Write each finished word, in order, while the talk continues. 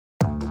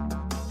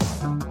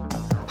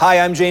Hi,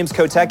 I'm James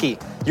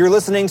Kotecki. You're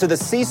listening to the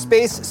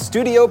C-Space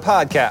Studio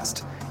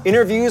Podcast.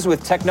 Interviews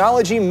with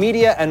technology,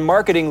 media, and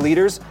marketing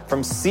leaders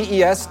from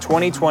CES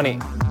 2020.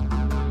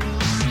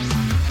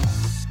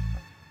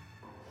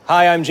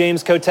 Hi, I'm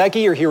James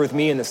Kotecki. You're here with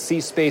me in the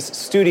C-Space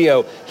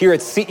Studio here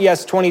at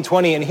CES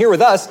 2020. And here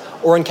with us,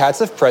 Oren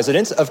Katzeff,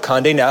 president of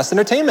Condé Nast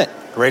Entertainment.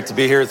 Great to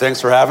be here. Thanks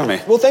for having me.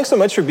 Well, thanks so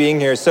much for being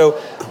here. So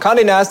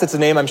Condé Nast, it's a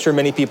name I'm sure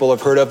many people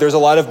have heard of. There's a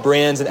lot of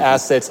brands and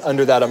assets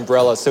under that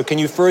umbrella. So can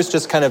you first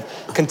just kind of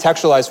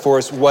contextualize for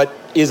us what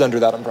is under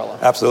that umbrella?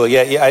 Absolutely.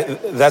 Yeah.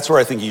 That's where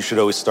I think you should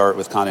always start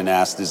with Condé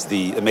Nast is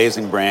the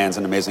amazing brands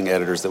and amazing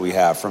editors that we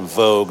have, from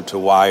Vogue to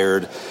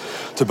Wired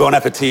to Bon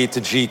Appetit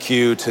to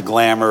GQ to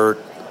Glamour,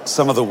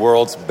 some of the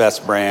world's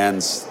best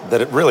brands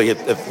that really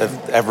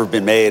have ever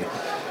been made.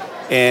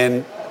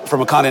 And from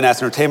a Condé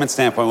Nast Entertainment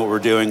standpoint, what we're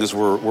doing is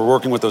we're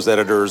working with those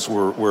editors.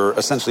 We're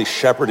essentially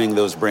shepherding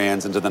those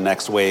brands into the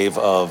next wave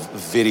of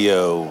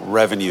video,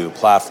 revenue,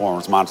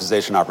 platforms,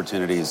 monetization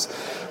opportunities.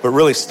 But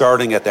really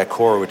starting at that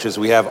core, which is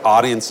we have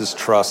audiences'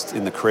 trust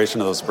in the creation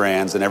of those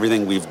brands and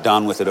everything we've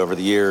done with it over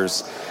the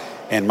years.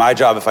 And my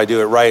job, if I do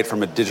it right,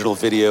 from a digital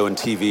video and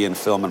TV and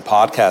film and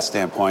podcast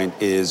standpoint,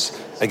 is,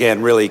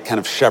 again, really kind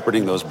of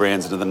shepherding those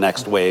brands into the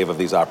next wave of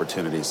these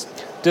opportunities.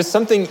 Does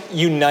something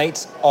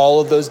unite all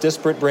of those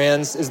disparate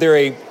brands? Is there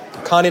a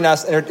Condé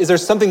Nast? Is there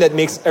something that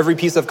makes every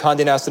piece of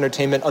Condé Nast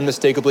Entertainment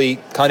unmistakably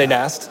Condé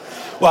Nast?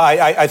 Well,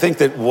 I think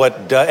that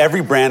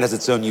every brand has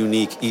its own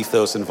unique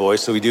ethos and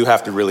voice, so we do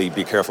have to really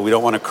be careful. We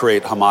don't want to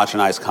create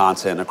homogenized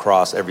content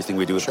across everything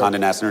we do with Condé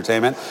Nast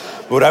Entertainment.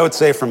 But what I would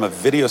say from a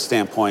video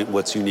standpoint,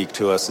 what's unique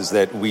to us is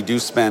that we do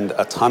spend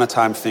a ton of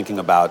time thinking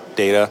about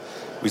data.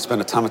 We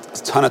spend a ton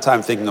of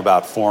time thinking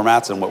about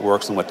formats and what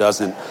works and what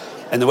doesn't.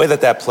 And the way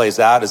that plays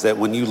out is that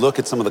when you look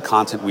at some of the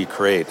content we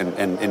create,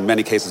 and in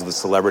many cases with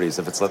celebrities,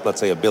 if it's, let's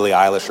say, a Billie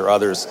Eilish or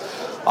others,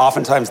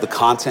 oftentimes the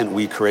content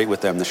we create with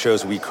them, the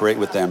shows we create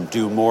with them,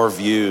 do more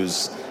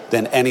views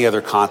than any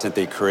other content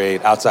they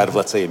create outside of,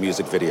 let's say, a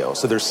music video.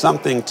 So there's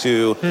something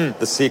to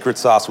the secret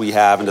sauce we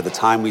have and to the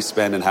time we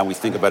spend and how we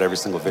think about every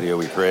single video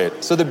we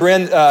create. So the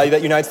brand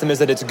that unites them is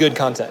that it's good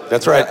content.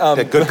 That's right.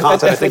 Good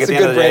content, I think, at the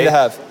end of the day. It's a good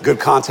brand to have. Good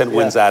content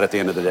wins out at the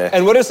end of the day.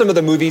 And what are some of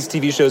the movies,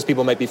 TV shows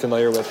people might be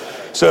familiar with?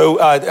 So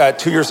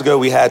 2 years ago,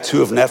 we had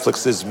two of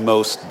Netflix's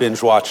most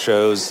binge-watched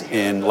shows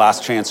in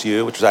Last Chance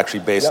U, which was actually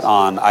based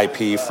on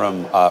IP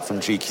from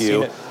GQ.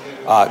 Seen it.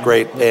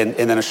 Great. And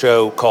then a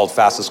show called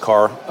Fastest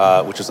Car,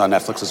 which is on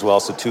Netflix as well.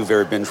 So two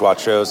very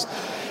binge-watch shows.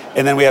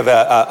 And then we have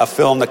a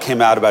film that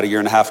came out about a year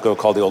and a half ago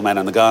called The Old Man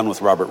and the Gun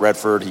with Robert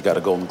Redford. He got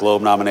a Golden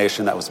Globe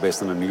nomination. That was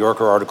based on a New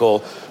Yorker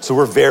article. So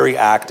we're very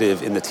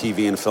active in the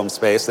TV and film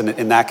space. And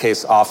in that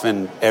case,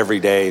 often every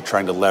day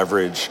trying to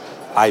leverage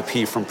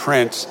IP from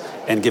print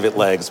and give it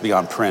legs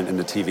beyond print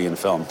into TV and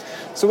film.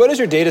 So what does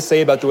your data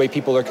say about the way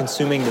people are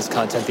consuming this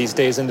content these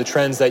days and the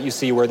trends that you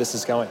see where this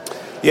is going?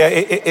 Yeah,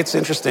 it's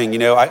interesting. You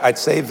know, I'd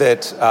say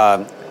that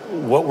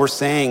what we're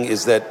seeing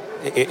is that,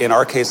 in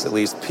our case at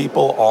least,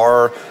 people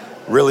are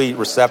really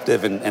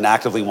receptive and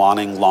actively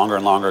wanting longer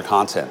and longer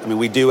content. I mean,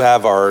 we do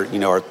have our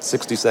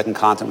 60-second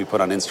content we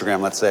put on Instagram,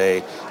 let's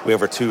say. We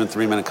have our 2 and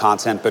 3 minute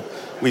content, but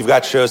we've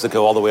got shows that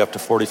go all the way up to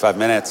 45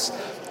 minutes.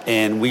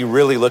 And we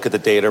really look at the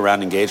data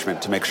around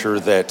engagement to make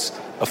sure that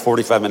a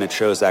 45-minute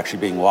show is actually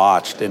being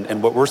watched.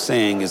 And what we're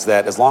seeing is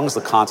that as long as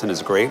the content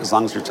is great, as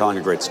long as you're telling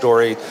a great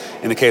story,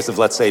 in the case of,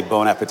 let's say,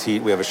 Bon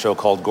Appetit, we have a show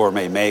called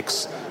Gourmet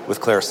Makes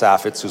with Claire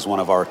Saffitz, who's one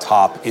of our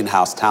top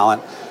in-house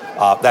talent.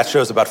 That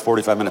show's about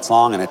 45 minutes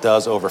long, and it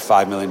does over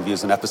 5 million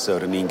views an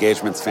episode, and the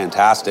engagement's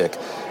fantastic.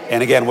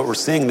 And again, what we're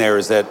seeing there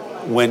is that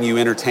when you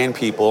entertain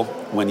people,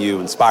 when you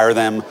inspire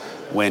them,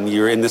 when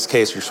you're, in this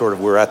case,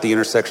 we're at the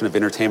intersection of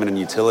entertainment and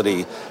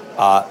utility,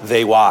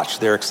 they watch,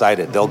 they're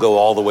excited. They'll go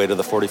all the way to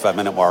the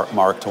 45-minute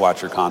mark to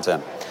watch your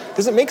content.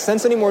 Does it make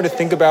sense anymore to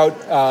think about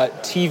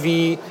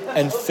TV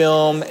and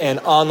film and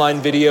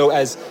online video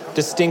as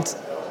distinct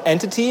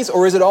entities,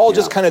 or is it all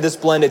just kind of this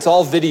blend? It's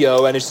all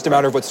video, and it's just a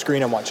matter of what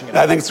screen I'm watching it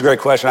on. I think it's a great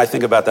question. I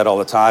think about that all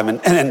the time,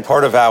 and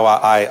part of how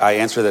I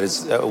answer that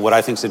is what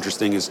I think is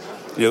interesting is,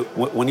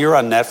 when you're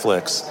on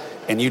Netflix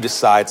and you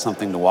decide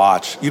something to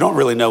watch, you don't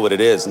really know what it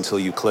is until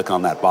you click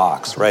on that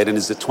box, right? And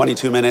is it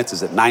 22 minutes?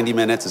 Is it 90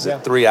 minutes? Is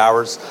it 3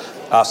 hours?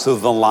 So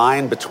the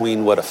line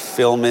between what a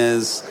film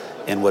is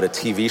and what a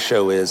TV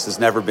show is has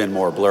never been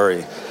more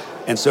blurry.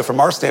 And so from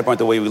our standpoint,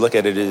 the way we look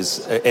at it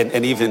is,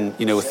 and even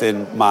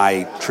within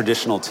my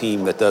traditional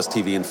team that does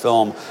TV and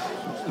film,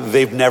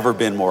 they've never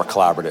been more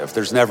collaborative.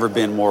 There's never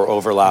been more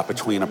overlap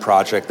between a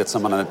project that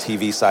someone on the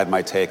TV side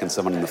might take and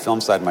someone on the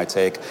film side might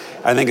take.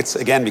 I think it's,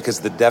 again,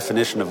 because the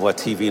definition of what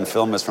TV and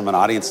film is from an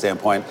audience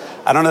standpoint,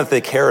 I don't know that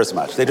they care as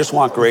much. They just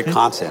want great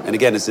content. And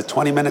again, is it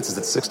 20 minutes? Is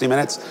it 60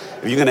 minutes?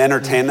 If you're going to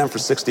entertain them for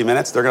 60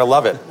 minutes, they're going to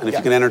love it. And if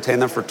you can entertain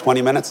them for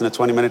 20 minutes in a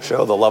 20-minute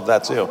show, they'll love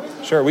that too.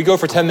 Sure. We go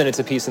for 10 minutes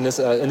apiece in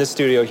this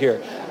studio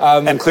here.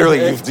 And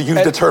clearly you've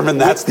determined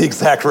that's the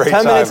exact right 10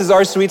 time. 10 minutes is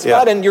our sweet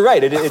spot, and you're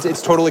right.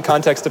 It's totally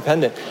context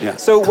dependent. Yeah.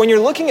 So when you're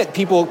looking at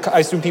people, I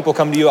assume people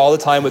come to you all the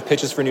time with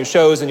pitches for new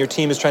shows, and your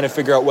team is trying to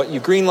figure out what you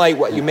greenlight,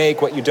 what you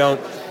make, what you don't.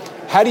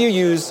 How do you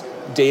use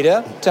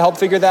data to help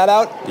figure that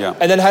out? Yeah.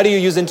 And then how do you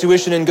use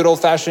intuition and good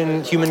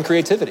old-fashioned human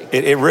creativity?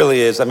 It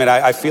really is. I mean,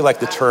 I feel like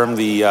the term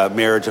the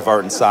marriage of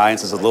art and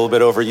science is a little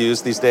bit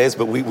overused these days,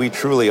 but we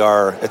truly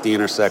are at the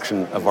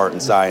intersection of art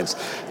and science.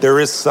 There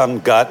is some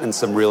gut and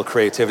some real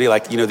creativity.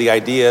 Like, the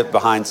idea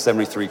behind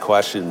 73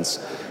 Questions,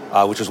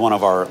 which is one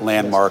of our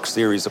landmark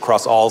series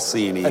across all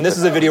C&E. And this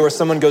is a video where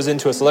someone goes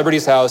into a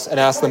celebrity's house and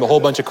asks them a whole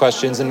bunch of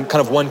questions in kind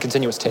of one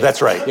continuous take.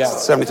 That's right. Yeah.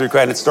 73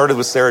 Questions. It started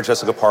with Sarah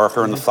Jessica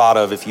Parker and the thought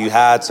of, if you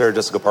had Sarah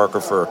Jessica Parker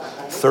for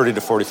 30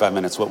 to 45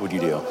 minutes, what would you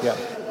do? Yeah.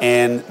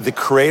 And the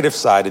creative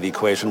side of the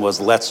equation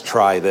was, let's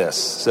try this.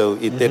 So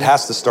it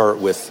has to start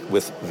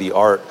with the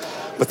art.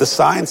 But the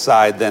science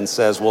side then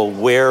says, well,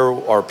 where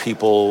are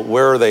people?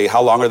 Where are they?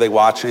 How long are they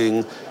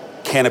watching?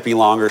 Can it be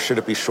longer? Should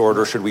it be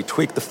shorter? Should we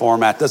tweak the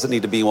format? Does it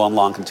need to be one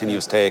long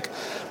continuous take?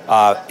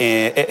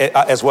 And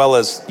as well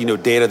as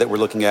data that we're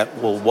looking at.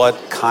 Well, what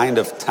kind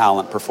of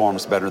talent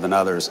performs better than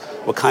others?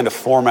 What kind of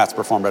formats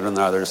perform better than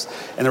others?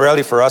 And the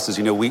reality for us is,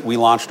 we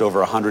launched over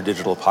 100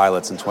 digital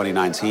pilots in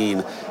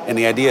 2019, and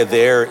the idea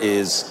there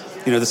is,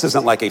 this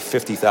isn't like a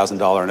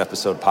 $50,000 an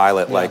episode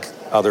pilot like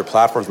other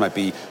platforms might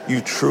be.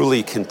 You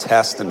truly can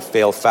test and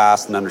fail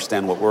fast and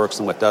understand what works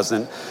and what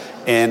doesn't.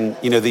 And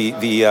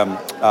the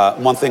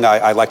one thing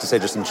I like to say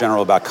just in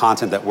general about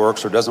content that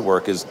works or doesn't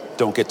work is,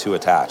 don't get too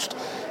attached.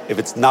 If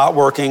it's not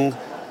working,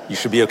 you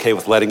should be okay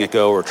with letting it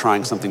go or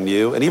trying something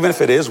new. And even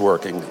if it is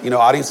working,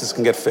 audiences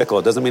can get fickle.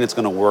 It doesn't mean it's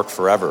going to work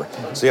forever.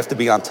 So you have to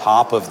be on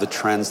top of the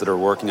trends that are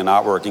working and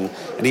not working.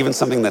 And even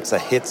something that's a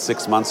hit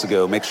 6 months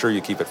ago, make sure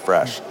you keep it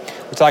fresh.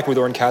 We're talking with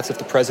Oren Katzeff,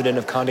 the president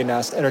of Condé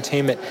Nast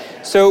Entertainment.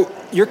 So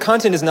your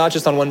content is not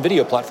just on one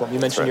video platform. You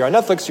mentioned you're on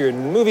Netflix, you're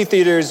in movie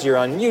theaters, you're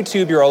on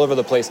YouTube, you're all over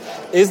the place.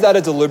 Is that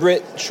a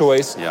deliberate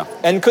choice? Yeah.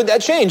 And could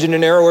that change in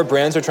an era where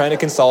brands are trying to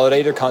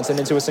consolidate their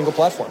content into a single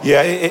platform?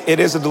 Yeah, it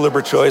is a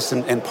deliberate choice.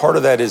 And part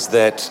of that is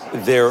that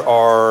there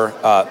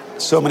are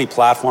so many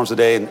platforms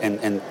today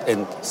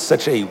and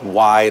such a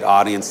wide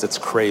audience that's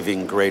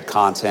craving great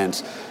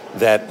content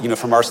that,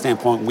 from our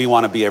standpoint, we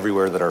want to be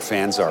everywhere that our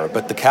fans are.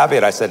 But the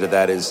caveat I said to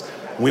that is,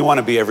 we want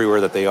to be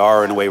everywhere that they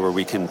are in a way where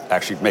we can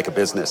actually make a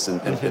business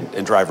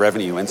and drive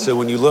revenue. And so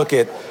when you look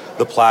at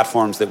the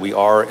platforms that we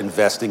are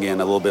investing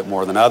in a little bit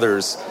more than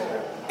others,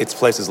 it's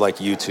places like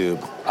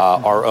YouTube,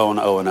 our own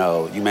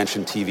O&O. You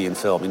mentioned TV and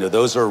film.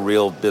 Those are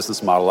real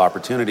business model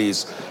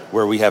opportunities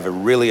where we have a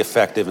really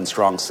effective and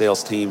strong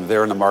sales team.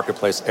 They're in the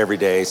marketplace every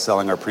day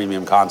selling our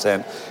premium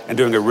content and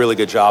doing a really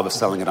good job of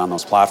selling it on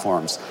those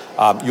platforms.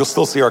 You'll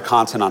still see our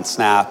content on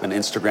Snap and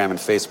Instagram and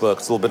Facebook.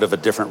 It's a little bit of a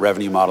different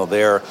revenue model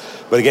there.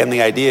 But again,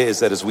 the idea is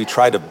that as we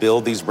try to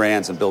build these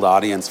brands and build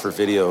audience for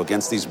video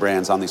against these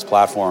brands on these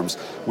platforms,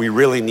 we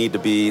really need to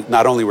be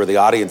not only where the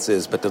audience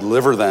is, but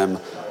deliver them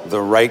the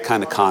right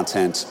kind of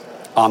content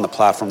on the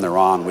platform they're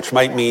on, which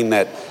might mean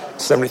that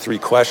 73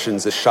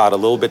 Questions is shot a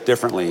little bit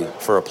differently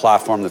for a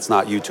platform that's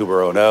not YouTube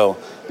or O&O,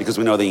 because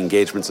we know the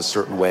engagement's a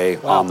certain way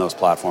on those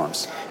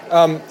platforms.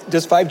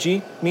 Does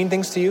 5G mean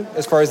things to you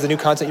as far as the new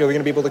content you're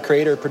going to be able to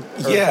create or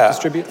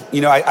distribute?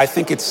 I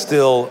think it's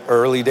still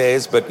early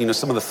days, but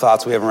some of the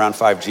thoughts we have around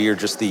 5G are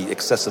just the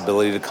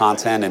accessibility to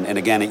content, and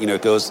again,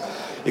 it goes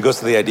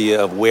to the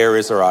idea of where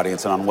is our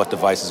audience and on what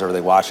devices are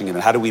they watching it,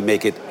 and how do we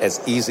make it as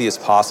easy as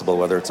possible,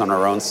 whether it's on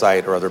our own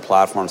site or other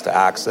platforms, to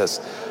access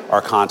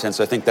our content.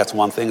 So I think that's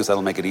one thing, is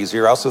that'll make it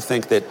easier. I also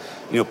think that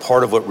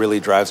part of what really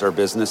drives our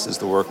business is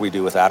the work we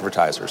do with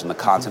advertisers and the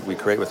content we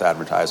create with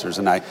advertisers.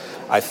 And I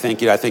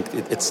think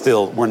it's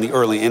still, we're in the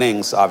early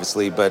innings,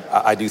 obviously, but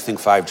I do think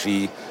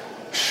 5G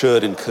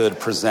should and could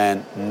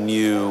present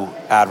new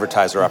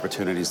advertiser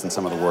opportunities in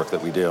some of the work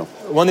that we do.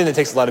 One thing that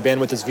takes a lot of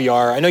bandwidth is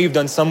VR. I know you've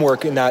done some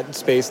work in that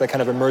space, that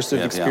kind of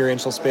immersive,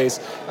 experiential space.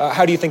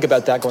 How do you think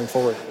about that going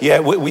forward?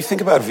 Yeah, we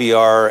think about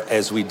VR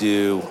as we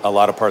do a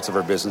lot of parts of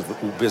our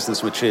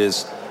business, which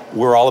is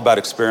we're all about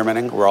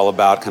experimenting. We're all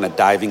about kind of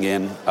diving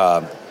in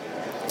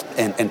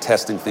and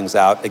testing things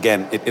out.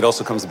 Again, it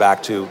also comes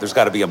back to there's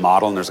got to be a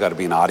model and there's got to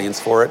be an audience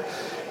for it.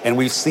 And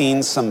we've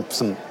seen some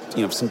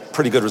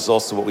pretty good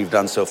results to what we've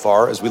done so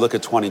far. As we look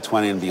at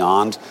 2020 and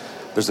beyond,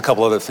 there's a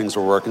couple other things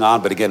we're working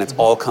on, but again, it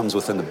all comes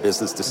within the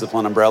business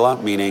discipline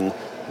umbrella, meaning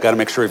we've got to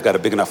make sure we've got a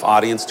big enough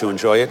audience to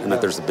enjoy it and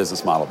that there's a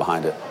business model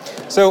behind it.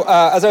 So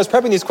as I was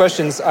prepping these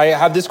questions, I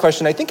have this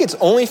question. I think it's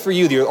only for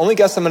you, the only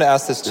guest I'm going to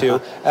ask this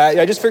to.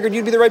 I just figured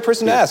you'd be the right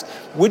person to ask.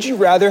 Would you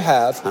rather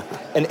have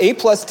an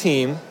A-plus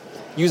team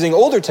using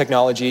older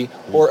technology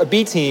or a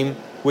B team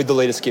with the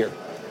latest gear?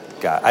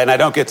 And I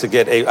don't get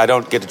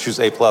to choose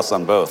A+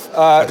 on both.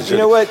 You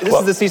know what? This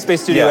is the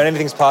C-Space studio, and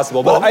anything's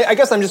possible. But I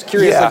guess I'm just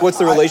curious, what's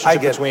the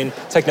relationship between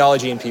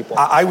technology and people?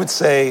 I would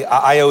say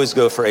I always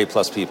go for A+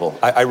 people.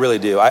 I really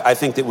do. I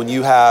think that when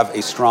you have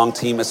a strong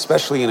team,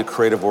 especially in a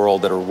creative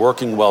world, that are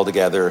working well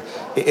together,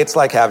 it's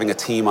like having a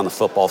team on the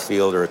football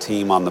field or a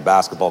team on the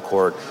basketball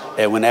court.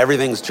 And when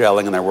everything's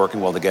gelling and they're working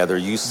well together,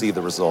 you see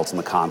the results and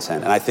the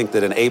content. And I think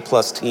that an A+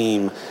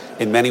 team,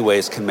 in many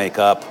ways, can make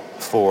up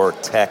for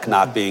tech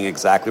not being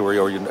exactly where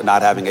you're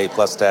not having A+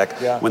 tech.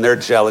 Yeah. When they're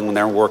gelling, when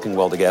they're working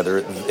well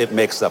together, it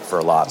makes up for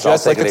a lot.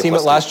 Just like the team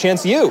at Last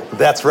Chance U.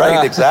 That's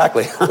right,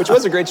 exactly. Which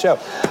was a great show.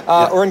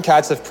 Oren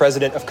Katzeff,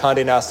 president of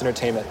Condé Nast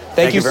Entertainment.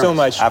 Thank you so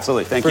much.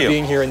 Absolutely, thank you. For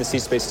being here in the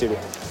C-Space studio.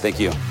 Thank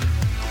you.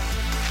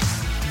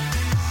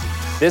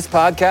 This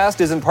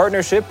podcast is in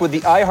partnership with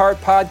the iHeart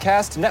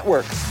Podcast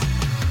Network.